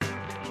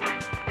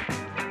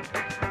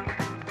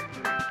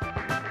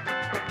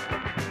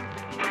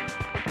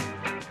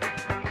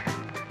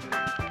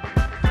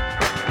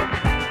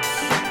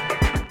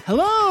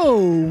Hello!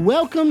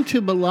 Welcome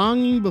to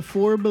Belonging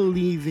Before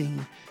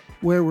Believing,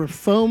 where we're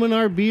foaming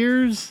our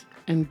beers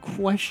and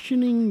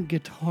questioning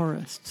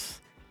guitarists.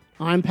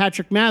 I'm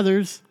Patrick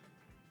Mathers.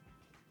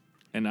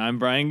 And I'm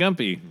Brian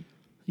Gumpy.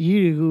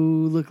 You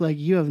look like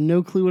you have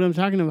no clue what I'm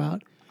talking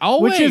about.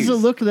 Always. Which is a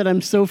look that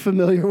I'm so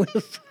familiar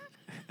with.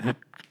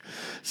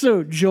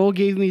 So Joel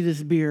gave me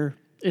this beer.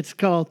 It's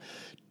called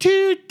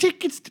 2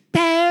 Tickets to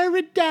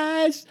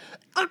Paradise.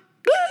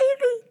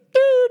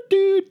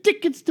 2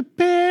 Tickets to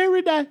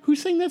Paradise. Who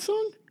sang that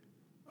song?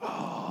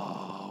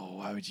 Oh,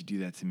 why would you do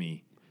that to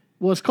me?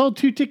 Well, it's called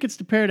 2 Tickets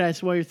to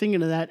Paradise while you're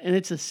thinking of that. And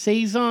it's a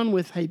Saison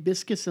with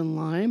hibiscus and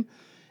lime.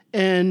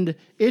 And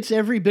it's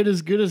every bit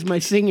as good as my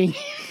singing.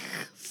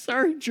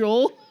 Sorry,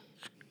 Joel.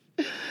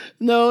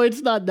 No,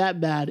 it's not that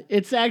bad.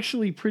 It's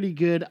actually pretty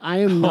good. I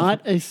am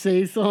not a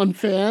Saison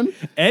fan.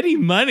 Eddie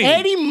Money.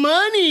 Eddie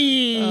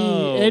Money.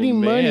 Oh, Eddie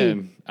man.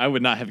 Money. I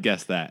would not have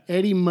guessed that.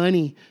 Eddie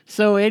Money.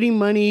 So Eddie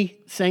Money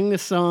sang the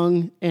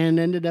song and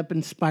ended up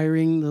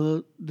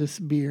inspiring this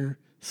beer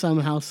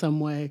somehow, some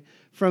way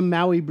from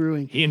Maui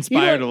Brewing. He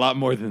inspired a lot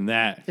more than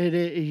that.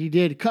 He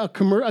did. A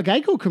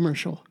Geico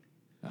commercial.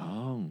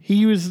 Oh.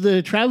 He was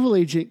the travel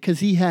agent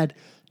because he had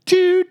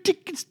 2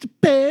 tickets to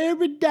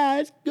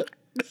paradise.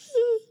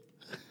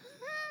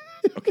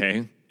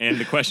 Okay. And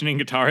the questioning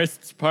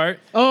guitarists part?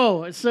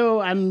 Oh, so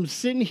I'm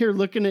sitting here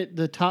looking at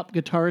the top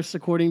guitarists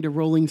according to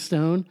Rolling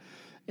Stone,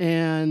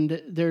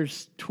 and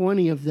there's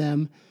 20 of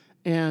them,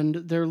 and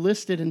they're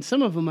listed, and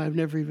some of them I've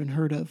never even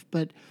heard of,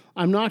 but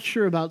I'm not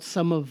sure about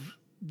some of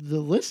the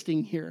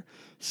listing here.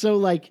 So,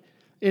 like,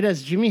 it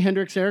has Jimi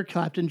Hendrix, Eric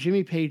Clapton,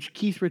 Jimmy Page,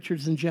 Keith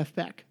Richards, and Jeff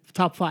Beck.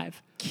 Top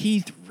 5.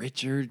 Keith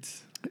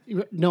Richards?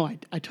 No,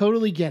 I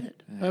totally get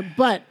it.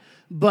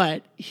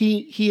 But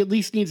he at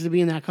least needs to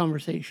be in that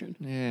conversation.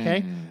 Yeah.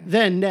 Okay?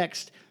 Then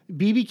next,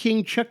 B.B.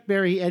 King, Chuck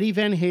Berry, Eddie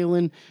Van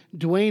Halen,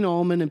 Duane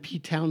Allman, and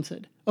Pete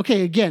Townsend.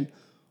 Okay, again,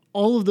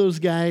 all of those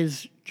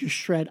guys just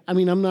shred. I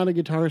mean, I'm not a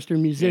guitarist or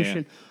musician.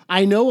 Yeah.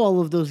 I know all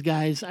of those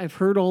guys. I've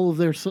heard all of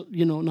their,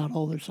 not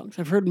all their songs.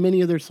 I've heard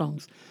many of their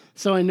songs,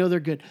 so I know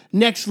they're good.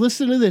 Next,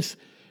 listen to this.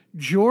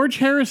 George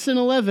Harrison,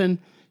 11,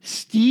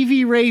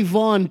 Stevie Ray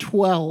Vaughan,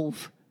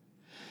 12.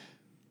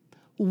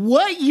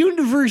 What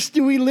universe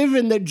do we live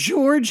in that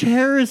George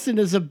Harrison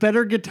is a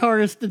better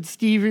guitarist than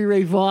Stevie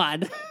Ray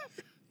Vaughan?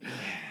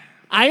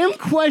 I am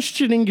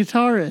questioning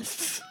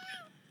guitarists.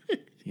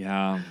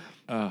 Yeah.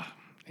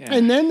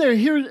 And then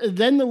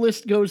then the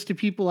list goes to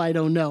people I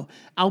don't know.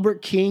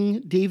 Albert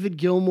King, David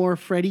Gilmour,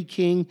 Freddie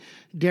King,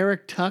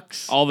 Derek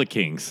Tux. All the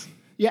kings.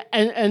 Yeah,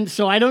 and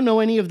so I don't know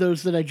any of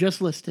those that I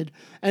just listed.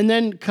 And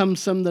then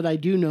comes some that I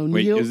do know.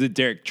 Wait, Neil is it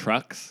Derek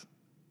Trucks?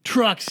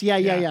 Trucks. Yeah.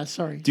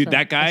 Sorry. Dude, Sorry.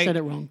 that guy, I said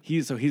it wrong.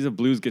 He's a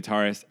blues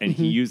guitarist, and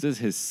he uses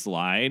his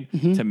slide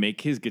to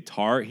make his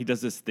guitar. He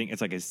does this thing.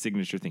 It's like his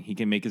signature thing. He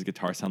can make his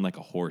guitar sound like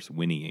a horse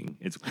whinnying.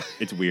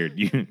 It's weird.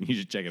 You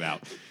should check it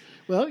out.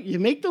 Well, you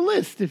make the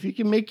list if you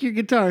can make your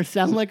guitar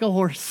sound like a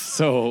horse.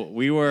 So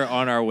we were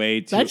on our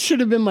way to... That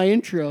should have been my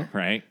intro.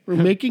 Right? We're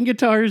making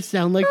guitars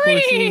sound like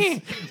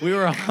horses. We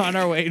were on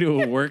our way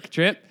to a work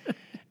trip,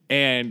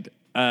 and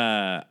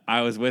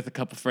I was with a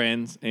couple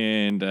friends,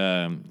 and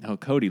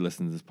Cody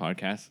listens to this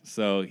podcast.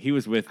 So he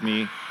was with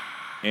me,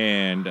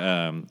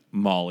 and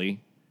Molly,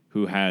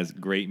 who has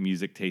great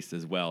music taste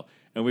as well.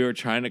 And we were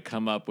trying to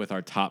come up with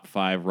our top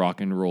 5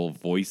 rock and roll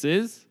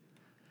voices.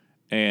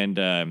 And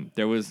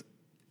there was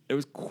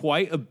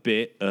quite a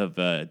bit of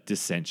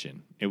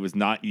dissension. It was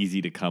not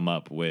easy to come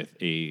up with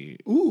a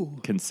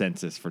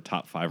consensus for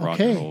top 5 rock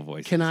and roll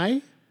voices. Can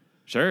I?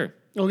 Sure.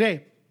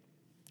 Okay.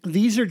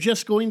 These are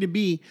just going to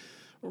be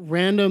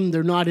random.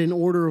 They're not in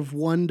order of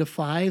 1 to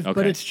 5,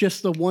 but it's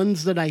just the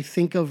ones that I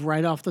think of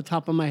right off the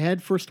top of my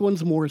head. First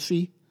one's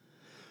Morrissey.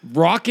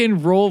 Rock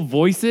and roll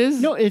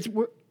voices? No,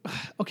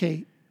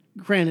 okay.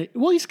 Granted,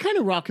 well, he's kind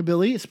of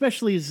rockabilly,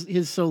 especially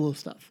his solo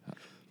stuff.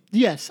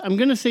 Yes, I'm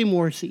going to say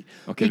Morrissey.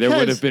 Okay, there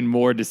would have been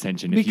more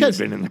dissension if you had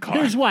been in the car.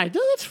 Here's why. No,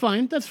 that's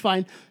fine. That's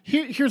fine.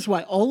 Here's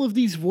why. All of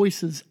these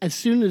voices, as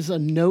soon as a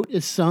note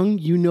is sung,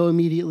 you know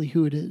immediately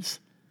who it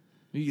is.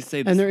 You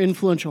say this. And they're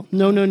influential.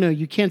 No.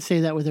 You can't say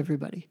that with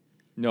everybody.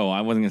 No,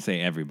 I wasn't going to say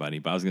everybody,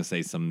 but I was going to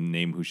say some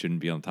name who shouldn't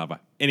be on the top 5.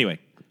 Anyway,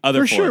 other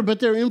 4. For sure, but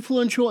they're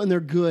influential and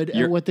they're good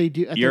at what they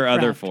do. At your their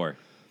other craft.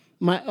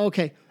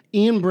 4.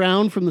 Ian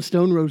Brown from the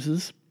Stone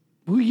Roses,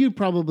 who you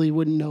probably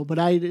wouldn't know, but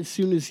as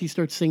soon as he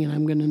starts singing,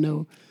 I'm going to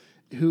know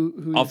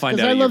who I'll find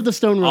out. I love the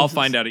Stone Roses. I'll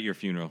find out at your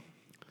funeral.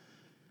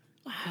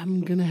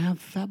 I'm going to have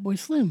Fatboy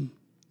Slim,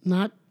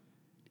 not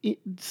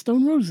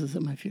Stone Roses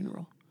at my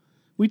funeral.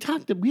 We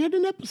had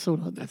an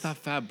episode on this. I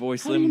thought Fatboy How do you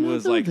Slim not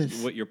was know like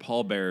this? what your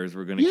pallbearers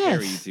were going to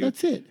carry you to.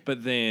 That's it.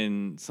 But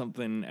then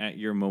something at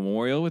your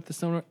memorial with the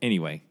Stone.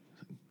 Anyway,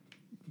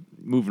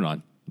 moving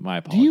on. My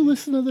Do apologies. you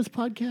listen to this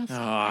podcast?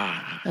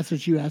 That's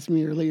what you asked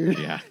me earlier.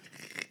 Yeah.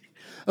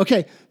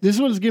 Okay, this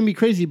one's going to be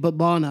crazy, but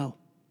Bono.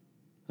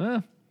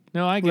 No,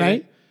 I get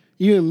Right? it.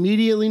 You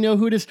immediately know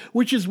who it is,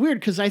 which is weird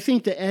because I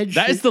think the Edge...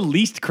 That is the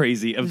least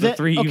crazy of the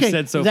 3 you've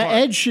said so the far.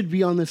 Edge should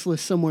be on this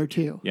list somewhere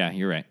too. Yeah,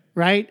 you're right.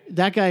 right?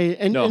 That guy,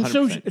 and, No, and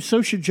 100%.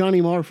 so should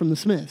Johnny Marr from the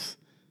Smiths.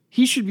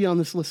 He should be on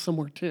this list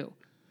somewhere too,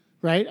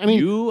 right? I mean,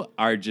 You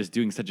are just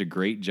doing such a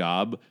great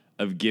job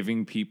of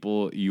giving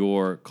people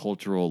your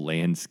cultural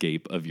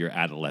landscape of your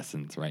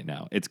adolescence right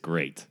now. It's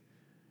great.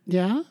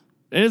 yeah.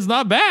 And it's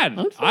not bad.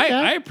 Oh, it's not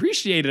bad. I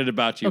appreciate it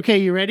about you. Okay,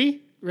 you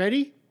ready?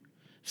 Ready?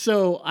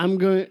 So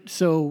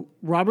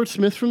Robert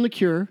Smith from The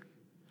Cure.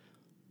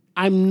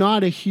 I'm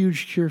not a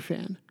huge Cure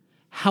fan.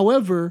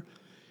 However,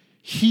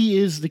 he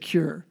is The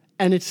Cure,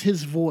 and it's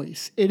his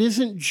voice. It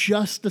isn't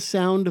just the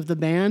sound of the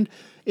band,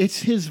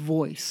 it's his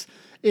voice.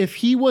 If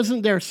he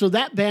wasn't there, so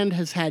that band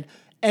has had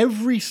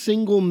every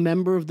single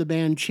member of the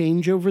band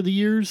change over the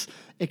years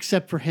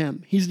except for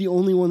him. He's the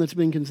only one that's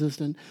been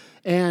consistent.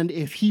 And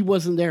if he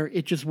wasn't there,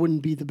 it just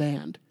wouldn't be the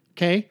band.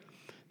 Okay?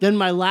 Then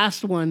my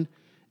last one,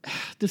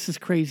 this is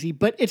crazy,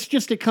 but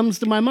it comes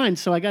to my mind.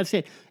 So I got to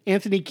say,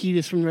 Anthony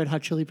Kiedis from Red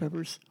Hot Chili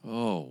Peppers.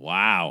 Oh,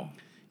 wow.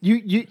 You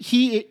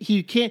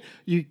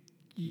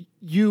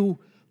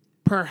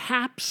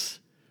perhaps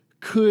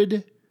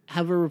could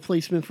have a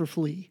replacement for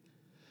Flea,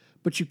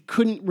 but you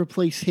couldn't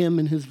replace him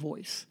and his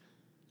voice.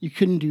 You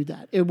couldn't do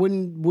that. It would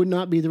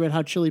not be the Red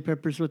Hot Chili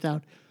Peppers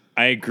without.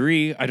 I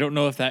agree. I don't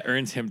know if that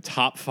earns him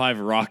top 5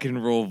 rock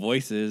and roll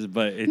voices,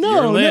 but it's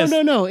your list.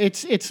 No.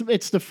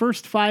 It's the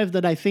first 5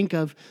 that I think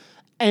of.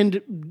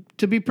 And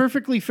to be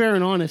perfectly fair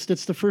and honest,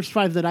 it's the first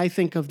 5 that I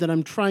think of that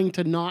I'm trying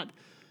to not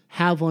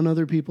have on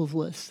other people's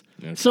lists.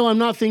 Okay. So I'm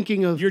not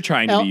thinking of. You're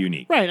trying to be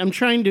unique. Right. I'm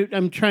trying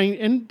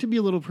and to be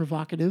a little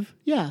provocative.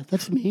 Yeah,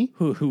 that's me.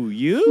 Who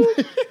you?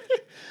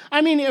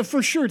 I mean,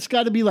 for sure, it's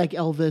got to be like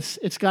Elvis.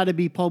 It's got to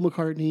be Paul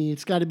McCartney.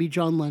 It's got to be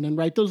John Lennon,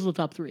 right? Those are the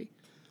top 3,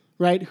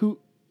 right?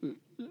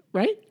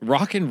 Right?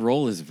 Rock and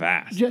roll is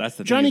vast. That's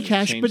the Johnny thing.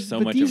 Cash,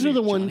 but these are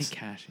the ones. Johnny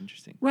Cash,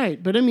 interesting.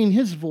 Right, but I mean,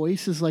 his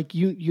voice is like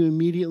you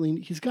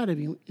immediately. He's got to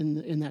be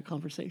in that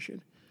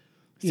conversation.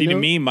 See, to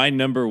me, my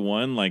number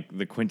one, like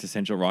the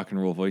quintessential rock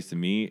and roll voice to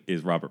me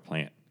is Robert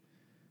Plant,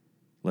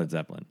 Led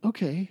Zeppelin.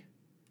 Okay,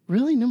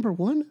 really, number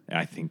 1?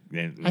 I think.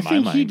 I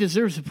think he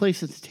deserves a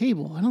place at the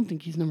table. I don't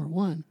think he's number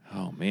 1.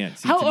 Oh man,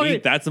 see, to me,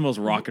 that's the most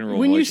rock and roll.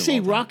 When voice you of say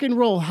all time. rock and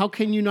roll, how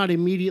can you not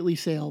immediately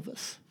say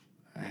Elvis?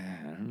 I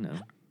don't know,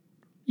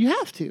 You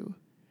have to.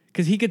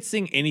 because he could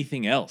sing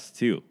anything else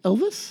too.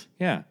 Elvis,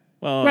 Yeah,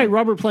 well, right?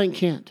 Robert Plant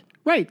can't.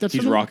 Right, that's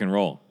he's what I'm- rock and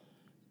roll.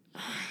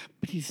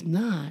 but he's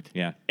not.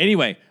 Yeah.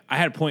 Anyway, I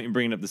had a point in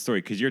bringing up the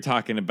story because you're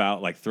talking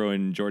about like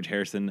throwing George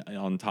Harrison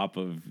on top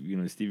of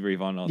Stevie Ray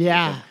Vaughan. And all that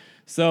Yeah. stuff.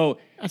 So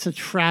That's a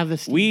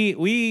travesty.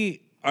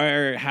 we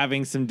are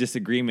having some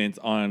disagreements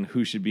on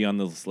who should be on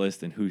this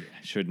list and who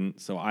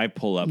shouldn't. So I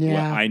pull up what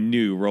Yeah. I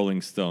knew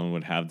Rolling Stone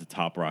would have the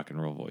top rock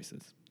and roll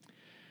voices.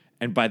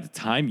 And by the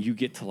time you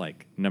get to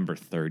like number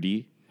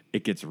 30,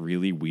 it gets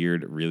really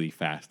weird really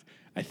fast.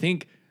 I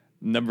think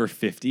number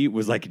 50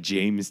 was like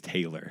James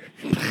Taylor.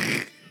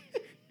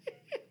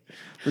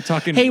 We're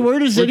talking. Hey, where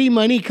does Eddie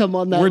Money come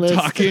on that We're list?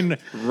 talking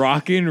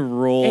rock and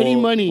roll Eddie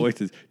Money.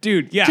 voices.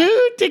 Dude, yeah.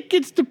 2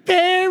 tickets to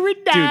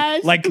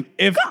paradise. Dude, like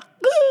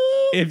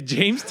if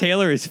James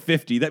Taylor is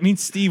 50, that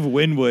means Steve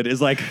Winwood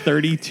is like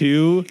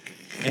 32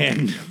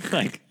 and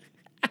like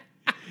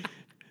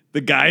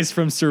the guys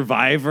from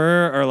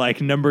Survivor are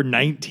like number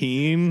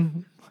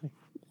 19.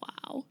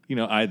 Wow.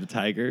 Eye of the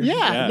Tiger.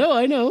 Yeah, no,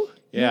 I know.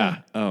 Yeah.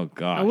 Oh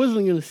gosh. I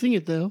wasn't going to sing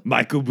it though.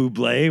 Michael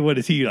Bublé, what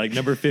is he, like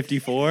number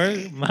 54?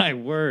 My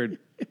word.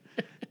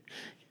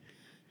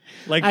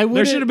 Like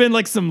there should have been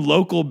like some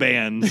local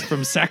bands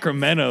from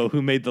Sacramento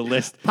who made the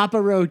list.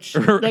 Papa Roach.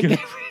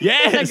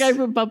 Yes. That guy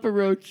from Papa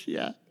Roach.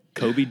 Yeah.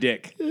 Kobe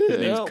Dick. His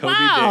name's Kobe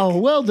Wow.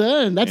 Dick. Well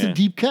done. That's Yeah. a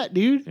deep cut,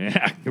 dude.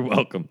 Yeah, you're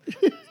welcome.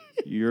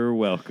 You're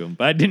welcome.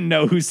 But I didn't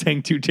know who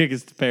sang 2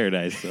 Tickets to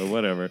Paradise, so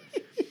whatever.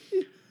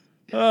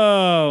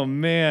 Oh,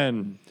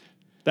 man.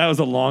 That was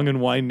a long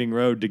and winding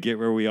road to get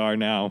where we are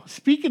now.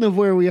 Speaking of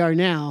where we are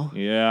now,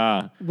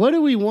 Yeah. what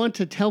do we want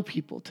to tell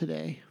people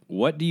today?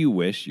 What do you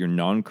wish your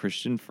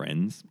non-Christian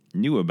friends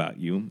knew about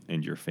you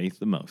and your faith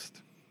the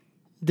most?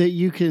 That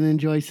you can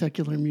enjoy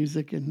secular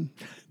music and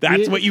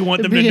That's what you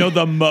want them to know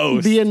the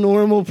most. Be a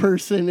normal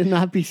person and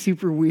not be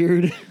super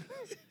weird.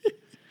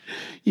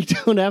 You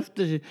don't have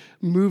to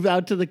move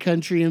out to the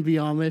country and be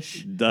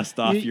Amish. Dust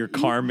off your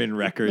Carmen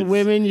records. The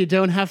women, you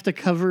don't have to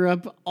cover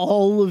up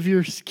all of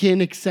your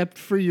skin except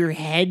for your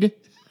head.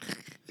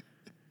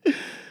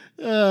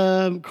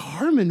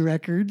 Carmen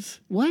records?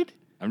 What?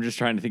 I'm just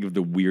trying to think of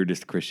the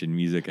weirdest Christian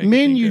music I can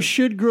Men, think you of,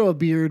 should grow a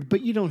beard,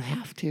 but you don't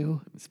have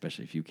to.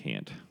 especially if you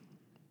can't.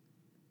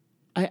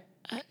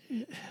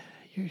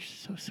 You're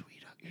so sweet.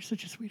 You're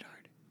such a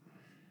sweetheart.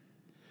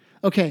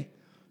 Okay.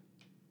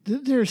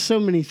 There are so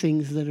many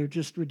things that are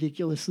just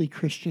ridiculously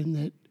Christian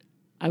that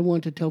I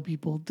want to tell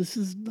people, this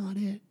is not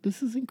it.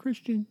 This isn't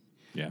Christian.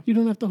 Yeah. You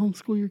don't have to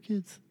homeschool your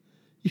kids.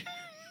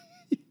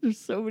 There's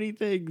so many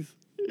things.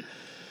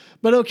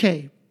 But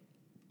okay.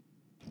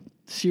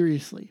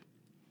 Seriously.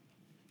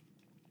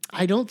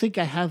 I don't think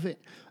I have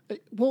it.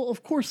 Well,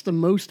 of course, the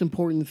most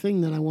important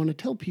thing that I want to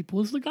tell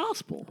people is the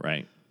gospel.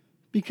 Right.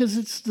 Because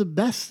it's the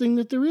best thing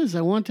that there is.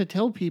 I want to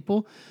tell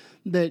people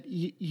that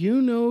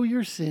you know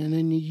your sin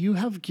and you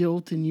have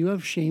guilt and you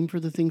have shame for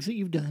the things that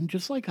you've done,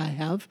 just like I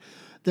have,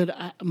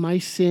 that my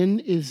sin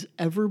is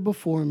ever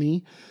before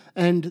me,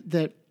 and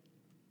that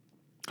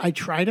I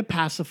try to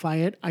pacify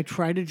it. I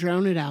try to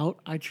drown it out.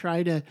 I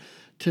try to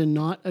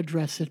not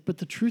address it. But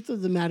the truth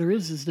of the matter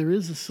is there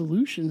is a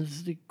solution.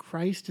 Is that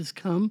Christ has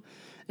come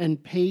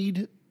and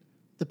paid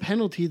the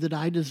penalty that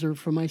I deserve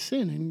for my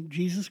sin. And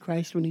Jesus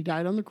Christ, when he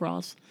died on the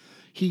cross,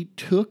 he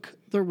took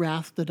the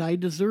wrath that I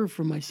deserve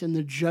for my sin,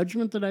 the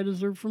judgment that I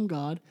deserve from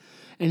God,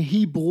 and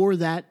he bore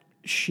that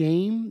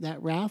shame,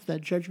 that wrath,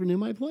 that judgment in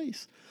my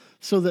place,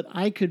 so that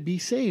I could be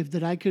saved,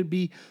 that I could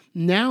be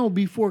now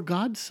before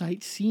God's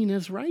sight seen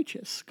as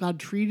righteous. God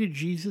treated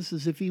Jesus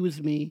as if he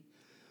was me,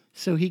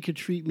 so he could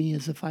treat me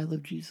as if I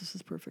lived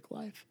Jesus' perfect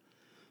life.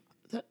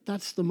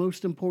 That's the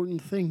most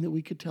important thing that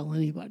we could tell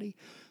anybody.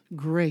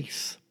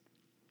 Grace.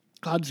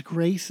 God's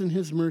grace and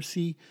his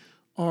mercy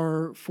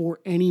are for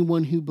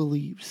anyone who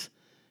believes.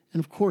 And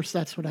of course,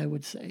 that's what I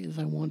would say, is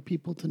I want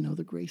people to know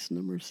the grace and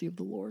the mercy of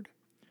the Lord.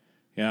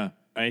 Yeah,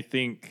 I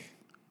think,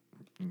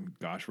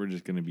 gosh, we're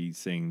just going to be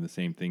saying the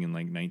same thing in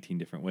like 19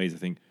 different ways, I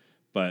think.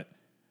 But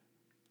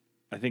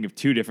I think of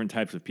two different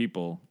types of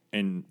people.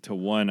 And to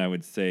one, I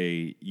would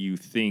say you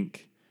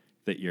think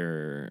that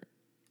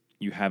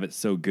you have it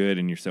so good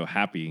and you're so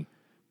happy,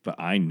 but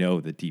I know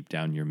that deep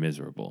down you're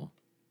miserable.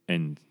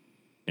 And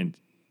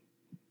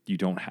you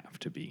don't have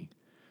to be.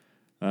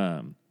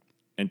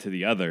 And to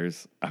the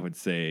others, I would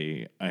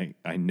say,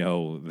 I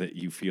know that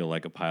you feel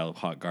like a pile of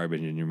hot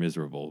garbage and you're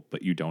miserable,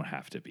 but you don't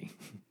have to be.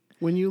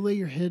 When you lay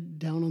your head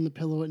down on the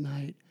pillow at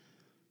night,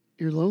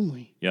 you're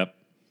lonely. Yep.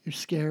 You're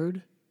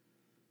scared.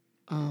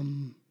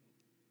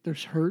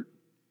 There's hurt.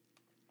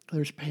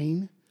 There's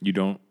pain. You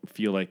don't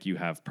feel like you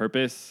have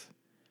purpose.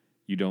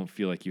 You don't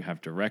feel like you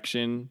have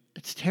direction.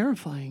 It's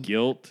terrifying.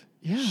 Guilt.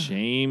 Yeah.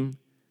 Shame.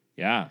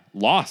 Yeah.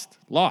 Lost.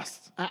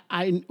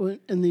 And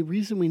the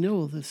reason we know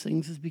all those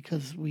things is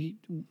because we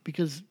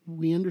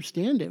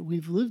understand it.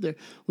 We've lived there.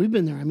 We've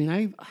been there. I mean,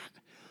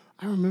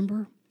 I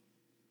remember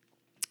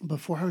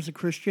before I was a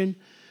Christian,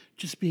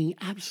 just being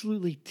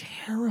absolutely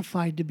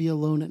terrified to be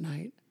alone at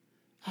night.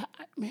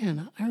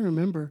 I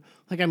remember,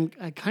 like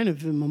I kind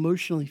of am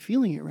emotionally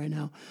feeling it right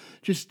now.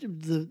 Just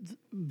the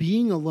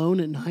being alone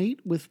at night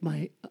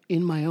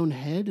in my own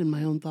head and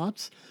my own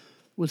thoughts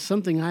was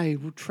something I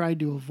tried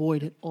to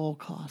avoid at all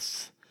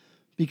costs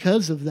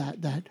because of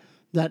that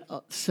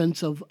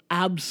sense of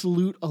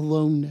absolute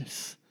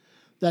aloneness,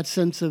 that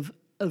sense of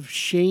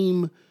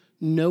shame,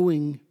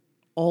 knowing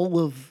all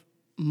of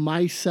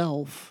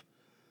myself,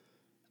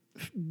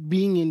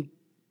 being in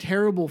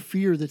terrible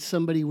fear that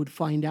somebody would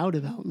find out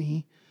about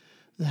me,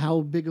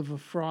 how big of a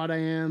fraud I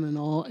am, and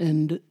all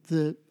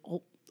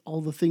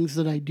the things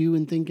that I do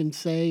and think and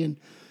say, and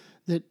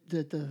that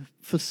the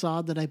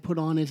facade that I put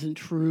on isn't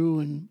true,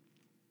 and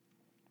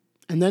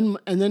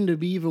then to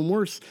be even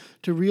worse,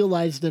 to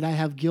realize that I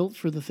have guilt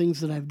for the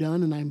things that I've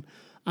done, and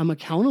I'm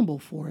accountable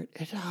for it.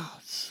 It's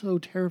so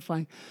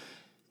terrifying.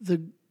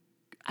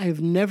 I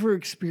have never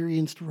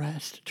experienced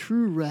rest,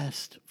 true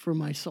rest for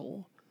my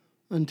soul,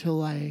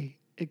 until I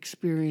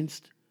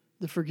experienced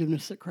the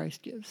forgiveness that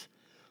Christ gives.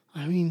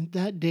 I mean,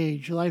 that day,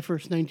 July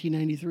 1st,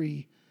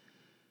 1993,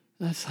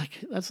 that's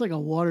like a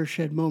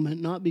watershed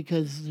moment, not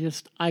because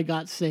just I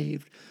got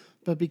saved,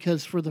 but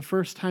because for the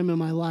first time in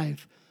my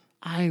life,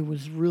 I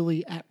was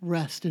really at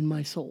rest in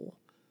my soul.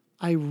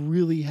 I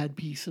really had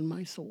peace in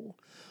my soul.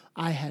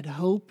 I had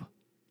hope.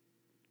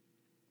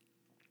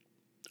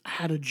 I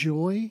had a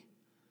joy.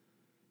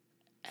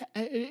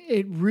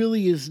 It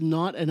really is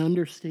not an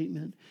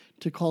understatement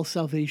to call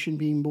salvation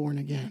being born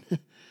again.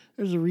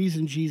 There's a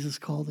reason Jesus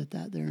called it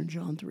that there in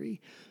John 3,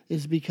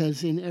 is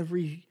because in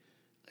every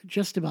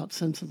just about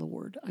sense of the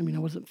word, I mean, I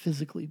wasn't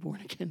physically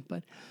born again,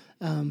 but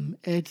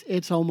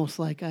it's almost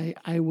like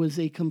I was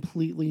a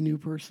completely new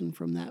person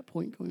from that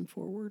point going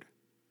forward.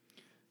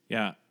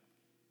 Yeah.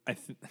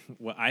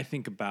 What I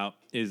think about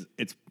is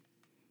it's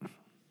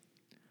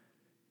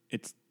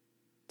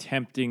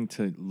tempting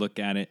to look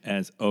at it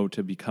as,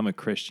 to become a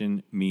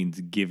Christian means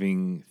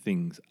giving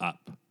things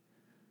up.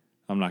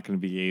 I'm not going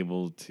to be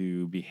able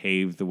to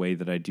behave the way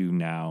that I do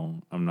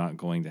now. I'm not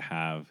going to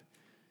have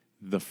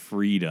the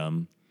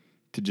freedom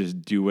to just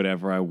do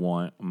whatever I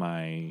want.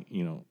 My,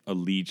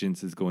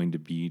 allegiance is going to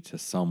be to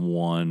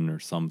someone or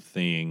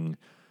something.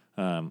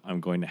 I'm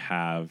going to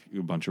have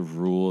a bunch of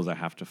rules I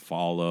have to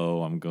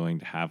follow. I'm going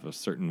to have a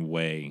certain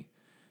way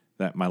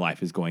that my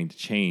life is going to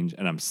change.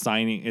 And I'm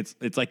signing.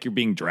 It's like you're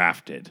being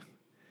drafted,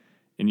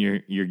 and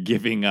you're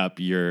giving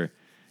up your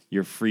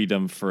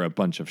freedom for a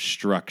bunch of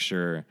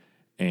structure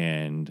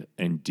and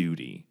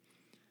duty.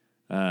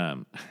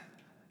 And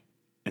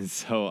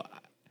so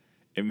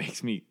it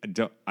makes me,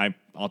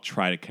 I'll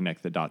try to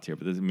connect the dots here,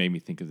 but this made me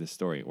think of this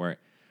story where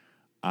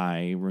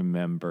I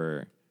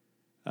remember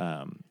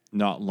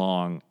not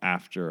long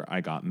after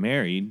I got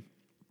married,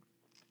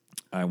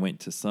 I went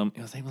to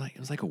it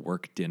was like a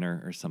work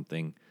dinner or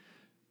something,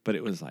 but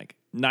it was like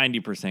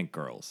 90%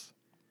 girls.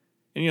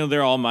 And,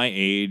 they're all my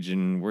age,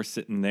 and we're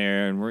sitting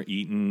there, and we're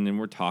eating, and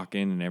we're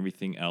talking, and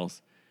everything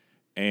else.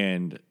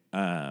 And,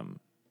 to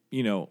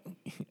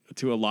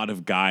a lot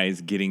of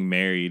guys, getting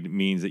married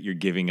means that you're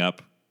giving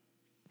up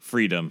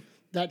freedom.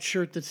 That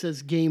shirt that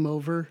says game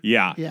over.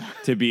 Yeah. Yeah.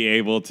 To be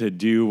able to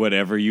do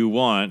whatever you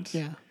want.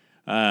 Yeah.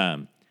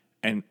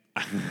 And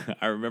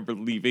I remember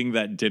leaving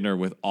that dinner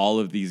with all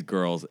of these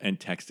girls and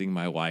texting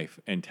my wife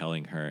and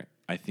telling her,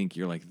 I think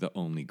you're like the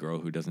only girl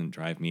who doesn't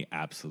drive me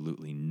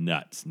absolutely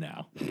nuts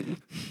now.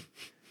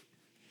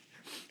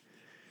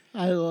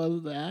 I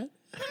love that.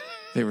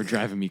 They were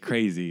driving me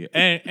crazy.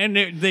 And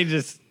they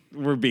just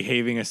were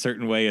behaving a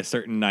certain way a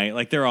certain night.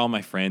 Like, they're all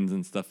my friends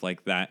and stuff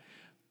like that.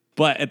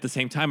 But at the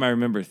same time, I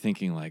remember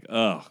thinking like,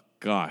 oh,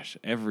 gosh,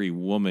 every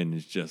woman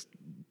is just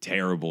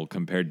terrible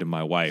compared to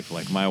my wife.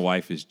 Like, my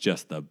wife is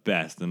just the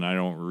best, and I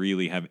don't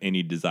really have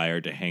any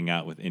desire to hang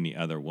out with any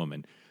other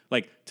woman.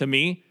 Like, to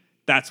me,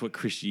 that's what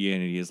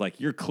Christianity is. Like,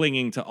 you're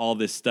clinging to all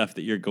this stuff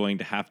that you're going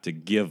to have to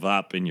give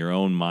up in your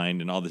own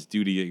mind and all this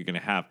duty that you're going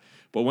to have.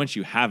 But once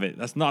you have it,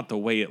 that's not the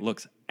way it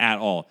looks at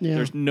all. Yeah.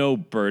 There's no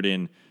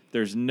burden.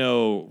 There's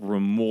no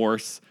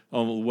remorse.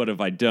 Oh, what have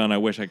I done? I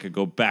wish I could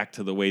go back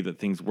to the way that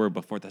things were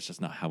before. That's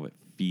just not how it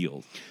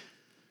feels.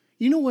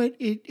 You know what?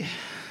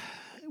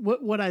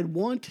 What I'd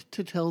want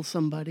to tell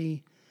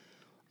somebody,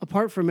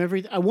 apart from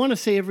everything, I want to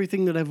say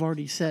everything that I've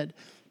already said,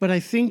 but I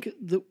think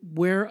that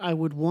where I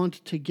would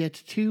want to get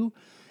to,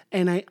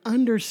 and I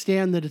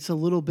understand that it's a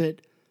little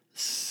bit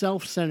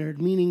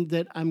self-centered, meaning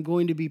that I'm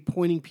going to be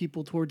pointing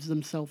people towards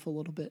themselves a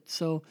little bit.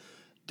 So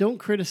don't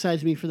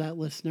criticize me for that,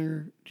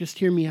 listener. Just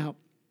hear me out.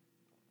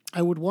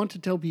 I would want to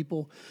tell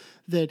people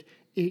that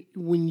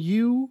when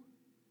you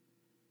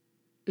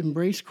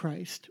embrace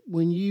Christ,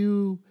 when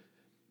you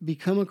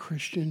become a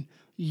Christian,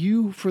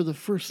 you, for the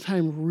first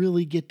time,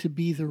 really get to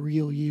be the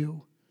real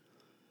you.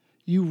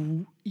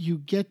 You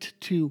get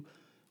to,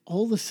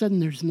 all of a sudden,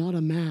 there's not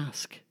a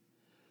mask.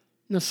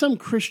 Now, some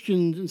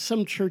Christians and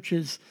some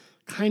churches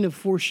kind of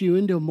force you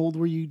into a mold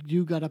where you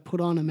do got to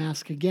put on a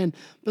mask again,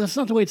 but that's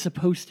not the way it's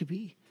supposed to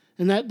be.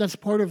 And that's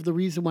part of the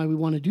reason why we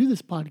want to do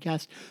this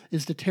podcast,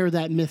 is to tear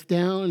that myth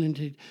down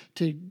and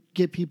to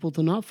get people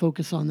to not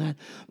focus on that.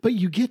 But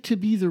you get to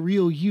be the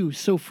real you.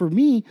 So for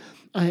me,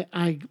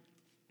 I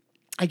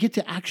get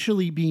to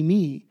actually be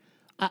me.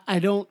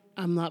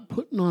 I'm not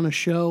putting on a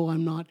show.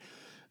 I'm not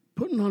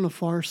putting on a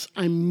farce.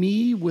 I'm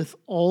me with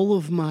all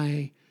of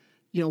my,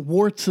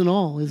 warts and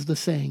all, is the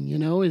saying,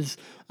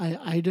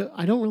 I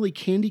don't really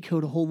candy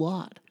coat a whole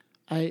lot.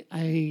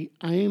 I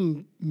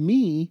am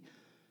me,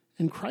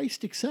 and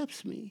Christ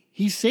accepts me.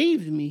 He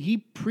saved me. He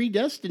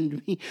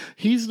predestined me.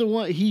 He's the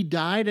one. He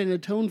died and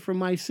atoned for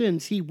my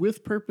sins. He,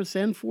 with purpose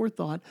and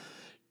forethought,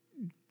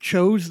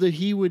 chose that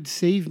he would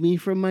save me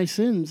from my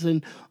sins.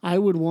 And I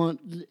would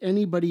want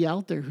anybody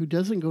out there who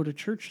doesn't go to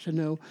church to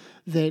know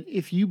that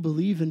if you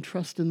believe and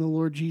trust in the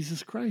Lord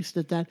Jesus Christ,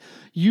 that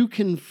you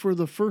can, for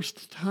the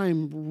first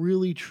time,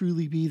 really,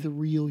 truly be the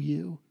real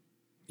you.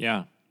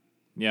 Yeah.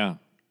 Yeah.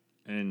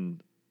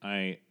 And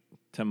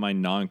to my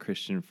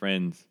non-Christian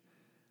friends,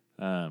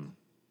 I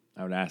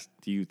would ask,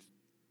 do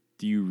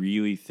you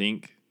really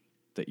think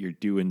that you're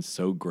doing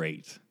so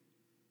great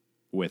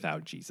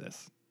without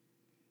Jesus?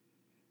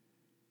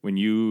 When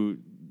you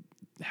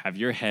have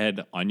your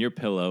head on your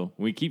pillow,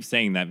 we keep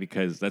saying that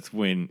because that's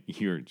when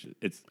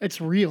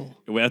it's real.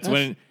 That's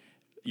when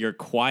you're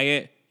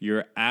quiet,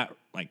 you're at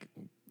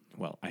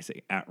I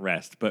say at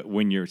rest, but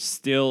when you're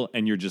still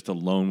and you're just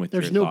alone with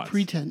your thoughts. There's no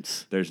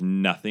pretense. There's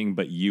nothing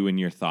but you and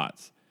your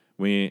thoughts.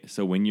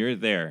 So when you're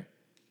there,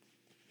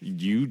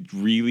 you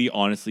really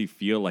honestly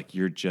feel like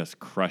you're just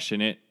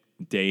crushing it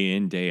day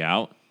in, day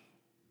out?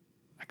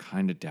 I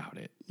kind of doubt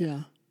it.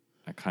 Yeah.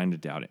 I kind of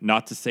doubt it.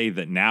 Not to say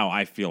that now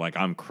I feel like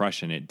I'm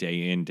crushing it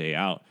day in, day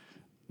out.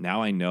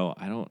 Now I know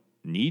I don't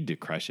need to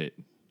crush it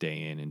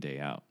day in and day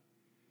out.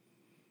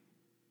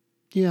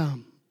 Yeah.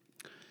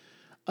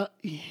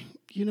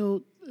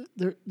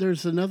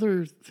 There's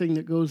another thing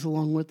that goes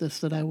along with this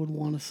that I would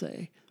want to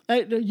say.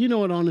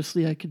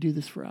 Honestly, I could do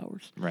this for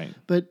hours. Right.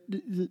 But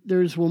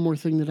there's one more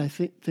thing that I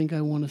think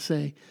I want to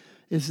say,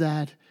 is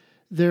that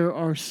there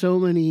are so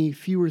many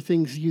fewer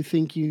things you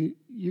think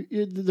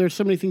there's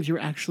so many things you're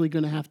actually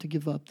going to have to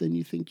give up than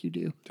you think you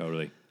do.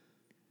 Totally.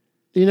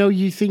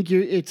 You think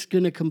it's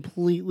going to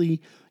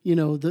completely,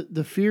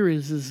 the fear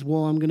is,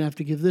 well, I'm going to have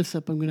to give this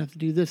up. I'm going to have to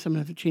do this. I'm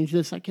going to have to change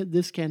this.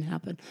 this can't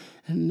happen.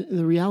 And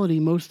the reality,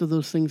 most of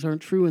those things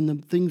aren't true. And the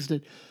things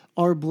that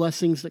are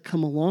blessings that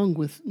come along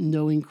with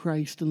knowing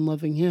Christ and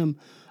loving him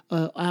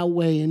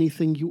outweigh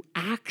anything you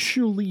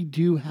actually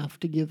do have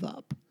to give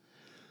up.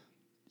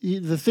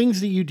 The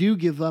things that you do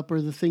give up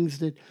are the things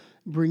that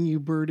bring you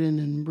burden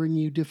and bring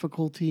you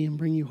difficulty and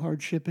bring you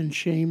hardship and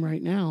shame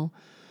right now.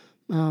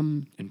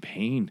 And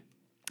pain.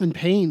 And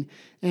pain.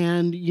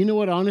 And you know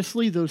what,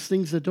 honestly, those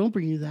things that don't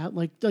bring you that,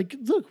 like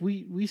look,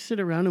 we sit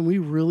around and we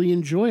really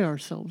enjoy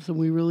ourselves and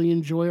we really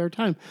enjoy our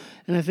time.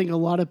 And I think a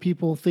lot of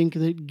people think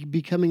that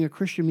becoming a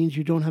Christian means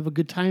you don't have a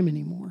good time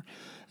anymore.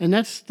 And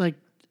that's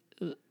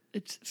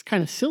it's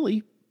kind of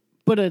silly,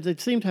 But at the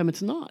same time,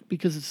 it's not,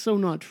 because it's so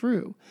not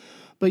true.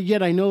 But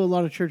yet I know a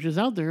lot of churches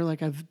out there,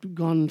 like I've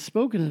gone and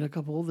spoken at a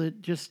couple,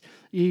 that just,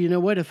 you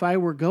know what, if I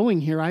were going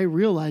here, I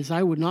realize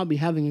I would not be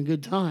having a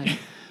good time.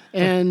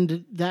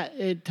 And that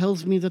it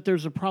tells me that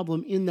there's a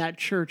problem in that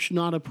church,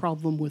 not a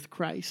problem with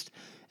Christ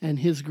and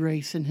his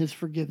grace and his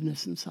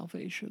forgiveness and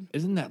salvation.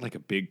 Isn't that like a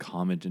big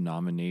common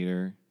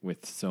denominator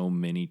with so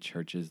many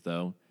churches,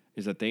 though?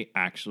 Is that they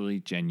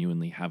actually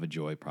genuinely have a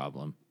joy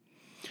problem.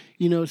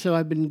 You know, so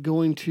I've been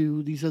going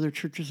to these other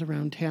churches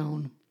around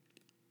town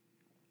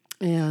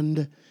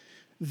and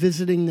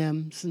visiting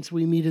them. Since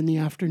we meet in the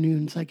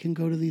afternoons, I can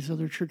go to these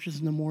other churches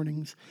in the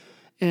mornings.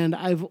 And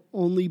I've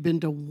only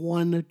been to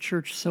one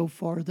church so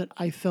far that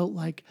I felt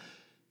like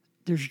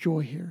there's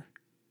joy here.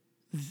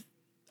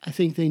 I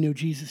think they know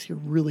Jesus here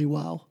really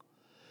well.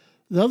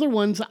 The other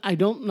ones,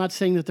 not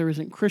saying that there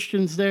isn't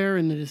Christians there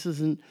and that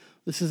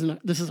this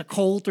is a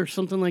cult or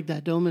something like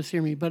that. Don't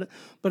mishear me. But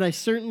I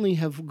certainly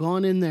have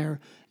gone in there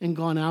and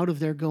gone out of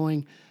there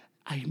going,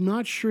 I'm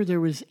not sure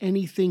there was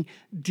anything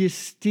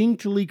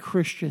distinctly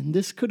Christian.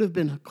 This could have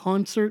been a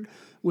concert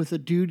with a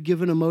dude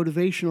giving a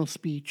motivational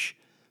speech,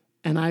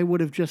 and I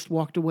would have just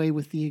walked away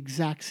with the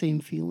exact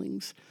same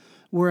feelings.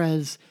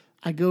 Whereas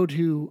I go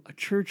to a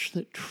church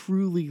that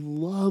truly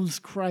loves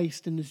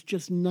Christ and is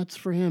just nuts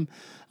for him,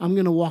 I'm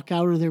going to walk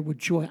out of there with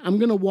joy. I'm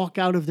going to walk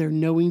out of there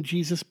knowing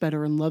Jesus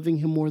better and loving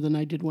him more than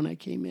I did when I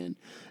came in.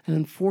 And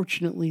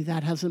unfortunately,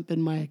 that hasn't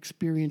been my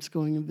experience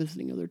going and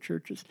visiting other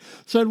churches.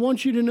 So I'd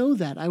want you to know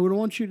that. I would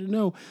want you to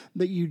know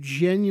that you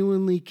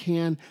genuinely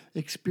can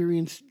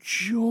experience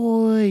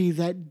joy,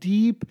 that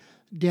deep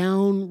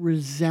down,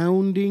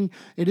 resounding.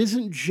 It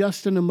isn't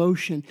just an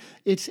emotion.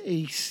 It's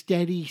a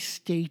steady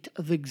state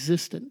of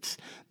existence.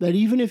 That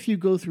even if you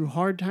go through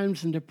hard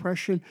times and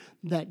depression,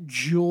 that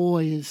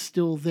joy is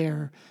still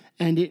there.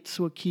 And it's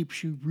what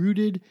keeps you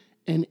rooted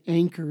and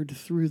anchored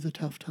through the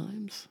tough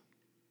times.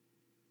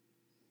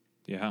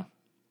 Yeah.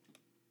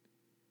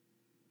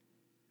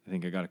 I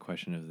think I got a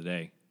question of the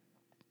day.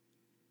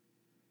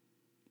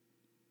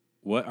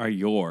 What are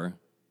your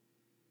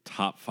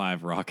top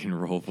 5 rock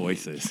and roll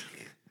voices?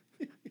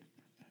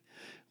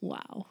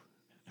 Wow.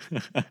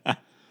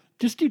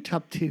 Just do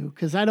top 2,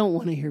 because I don't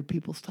want to hear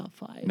people's top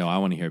 5. No, I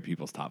want to hear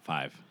people's top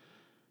 5.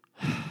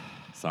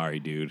 Sorry,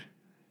 dude.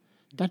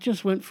 That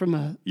just went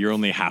from You're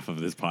only half of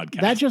this podcast.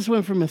 That just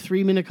went from a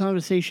 3-minute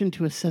conversation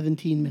to a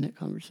 17-minute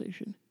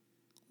conversation.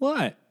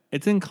 What?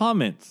 It's in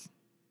comments.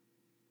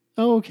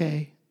 Oh,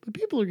 okay. But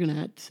people are going to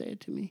have to say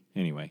it to me.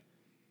 Anyway.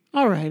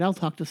 All right, I'll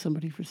talk to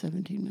somebody for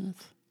 17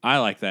 minutes. I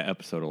like that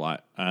episode a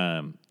lot.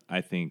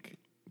 I think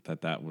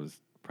that was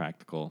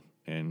practical.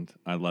 And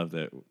I love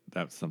that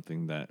that's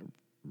something that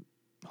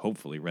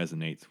hopefully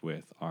resonates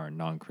with our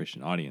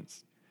non-Christian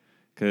audience.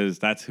 Because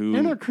that's who...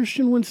 And our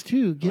Christian ones,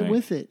 too. Get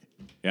with it.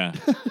 Yeah.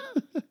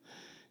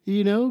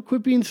 You know,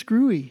 quit being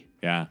screwy.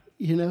 Yeah.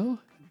 You know?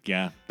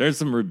 Yeah. There's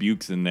some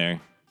rebukes in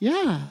there.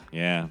 Yeah.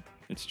 Yeah,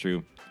 it's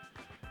true.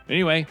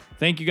 Anyway,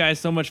 thank you guys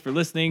so much for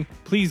listening.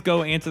 Please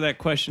go answer that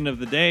question of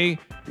the day.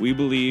 We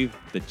believe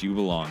that you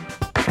belong.